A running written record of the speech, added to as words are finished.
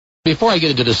Before I get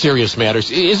into the serious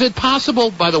matters, is it possible,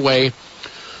 by the way,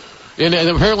 and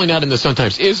apparently not in the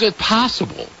Sun-Times, is it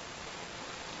possible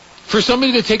for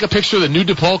somebody to take a picture of the new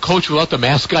DePaul coach without the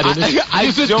mascot in it?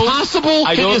 Is it possible?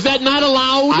 Is that not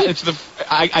allowed?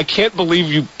 I can't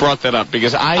believe you brought that up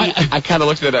because I kind of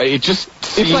looked at it. It just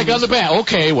seems... It's like on the back.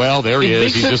 Okay, well, there he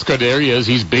is. He's just good. There he is.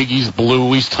 He's big. He's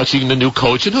blue. He's touching the new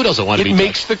coach. And who doesn't want to be It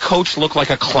makes the coach look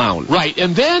like a clown. Right.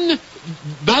 And then,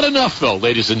 not enough, though,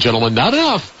 ladies and gentlemen. Not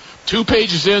enough. 2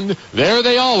 pages in, there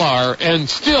they all are, and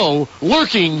still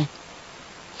lurking,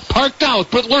 parked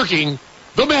out, but lurking,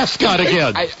 the mascot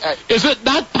again. Is it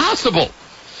not possible?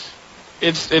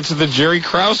 It's the Jerry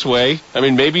Krause way. I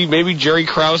mean, maybe Jerry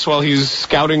Krause, while he's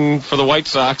scouting for the White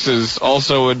Sox, is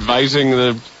also advising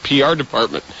the PR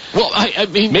department. Well, I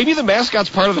mean... Maybe the mascot's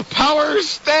part of the power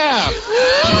staff.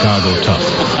 Chicago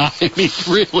tough. I mean,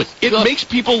 really. It makes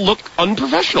people look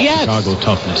unprofessional. Yes. Chicago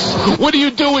toughness. What are you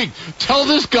doing? Tell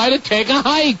this guy to take a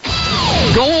hike.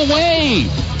 Go away.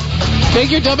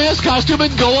 Take your dumbass costume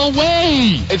and go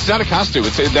away. It's not a costume.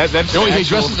 That's no, he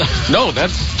dresses. No,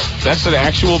 that's an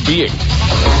actual being.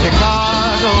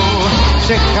 Chicago.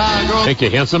 Thank you,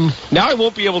 handsome. Now I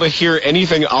won't be able to hear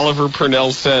anything Oliver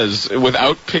Purnell says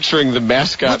without picturing the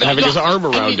mascot having his arm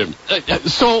around him.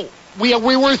 So we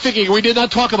were thinking, we did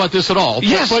not talk about this at all.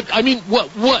 Yes. But I mean,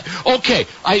 what? Okay,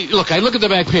 I look at the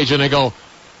back page and I go,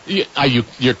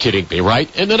 you're kidding me, right?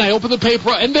 And then I open the paper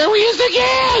and there he is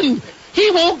again. He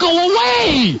won't go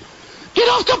away. Get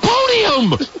off the podium.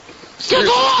 Get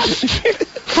lost.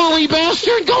 Furry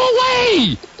bastard, go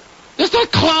away. That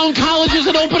clown college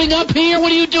isn't opening up here.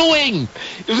 What are you doing?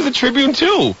 It was the Tribune,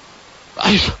 too.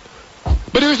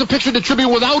 But there's a picture of the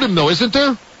Tribune without him, though, isn't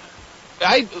there?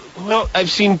 I've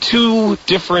seen 2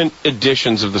 different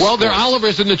editions of the Well, there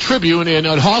Oliver's in the Tribune and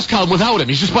Haas column without him.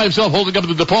 He's just by himself holding up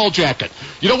the DePaul jacket.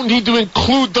 You don't need to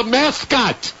include the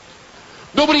mascot.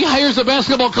 Nobody hires a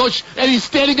basketball coach, and he's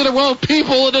standing in a row of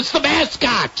people, and it's the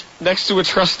mascot. Next to a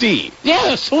trustee.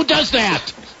 Yes, who does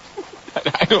that?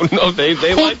 I don't know.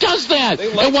 Who does that?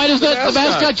 And why does the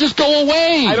mascot just go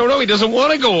away? I don't know. He doesn't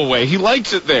want to go away. He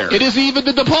likes it there. It isn't even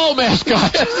the DePaul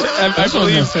mascot. I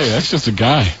believe. That's just a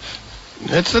guy.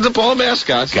 It's the DePaul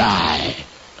mascot. Guy.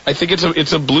 I think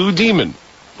it's a blue demon.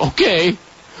 Okay.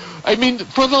 I mean,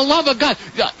 for the love of God,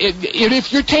 and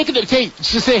if you're taking it,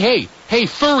 just say, hey,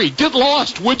 furry, get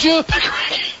lost, would you?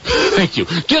 Thank you.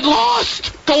 Get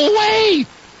lost. Go away.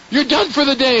 You're done for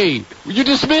the day. You're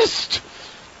dismissed.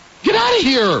 Get out of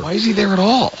here. Why is he there at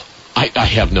all? I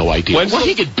have no idea.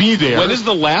 He could be there. When is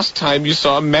the last time you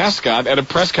saw a mascot at a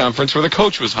press conference where the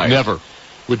coach was hired? Never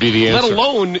would be the answer. Let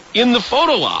alone in the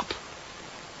photo op.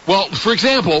 Well, for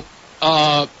example,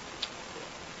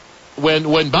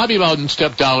 when Bobby Bowden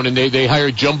stepped down and they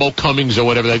hired Jumbo Cummings or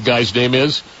whatever that guy's name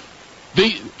is,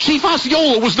 the Chief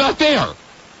Osceola was not there.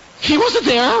 He wasn't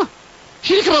there.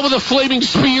 He didn't come up with a flaming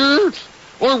spear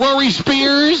or Rory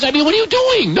Spears. I mean, what are you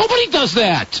doing? Nobody does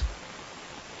that.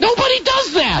 Nobody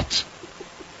does that.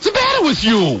 What's the matter with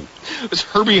you? Was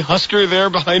Herbie Husker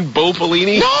there behind Bo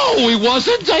Pelini? No, he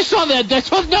wasn't. I saw that.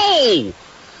 No.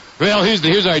 Well,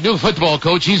 here's our new football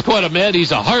coach. He's quite a man.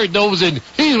 He's a hard nose, and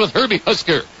he's with Herbie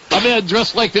Husker, a man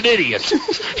dressed like an idiot.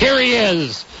 Here he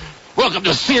is. Welcome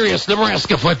to serious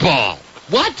Nebraska football.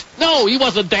 What? No, he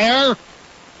wasn't there.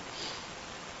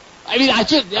 I mean, I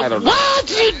don't know.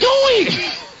 What are you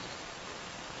doing?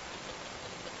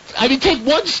 I mean, take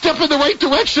one step in the right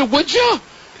direction, would you?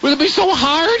 Would it be so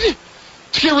hard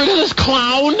to get rid of this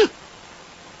clown? What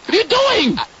are you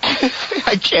doing?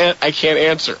 I can't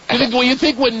answer. You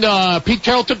think when Pete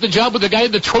Carroll took the job with the guy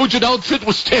in the Trojan outfit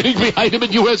was standing behind him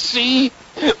at USC?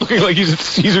 Looking like he's at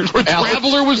Caesar's Palace.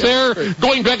 Traveler was there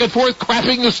going back and forth,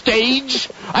 crapping the stage?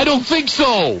 I don't think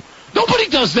so. Nobody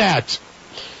does that.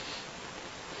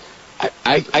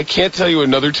 I can't tell you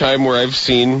another time where I've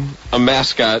seen a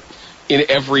mascot in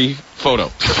every photo.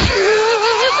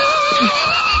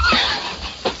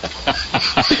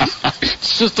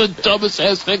 It's just the dumbest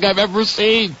ass thing I've ever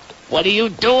seen. What are you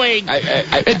doing?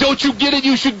 And don't you get it?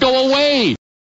 You should go away.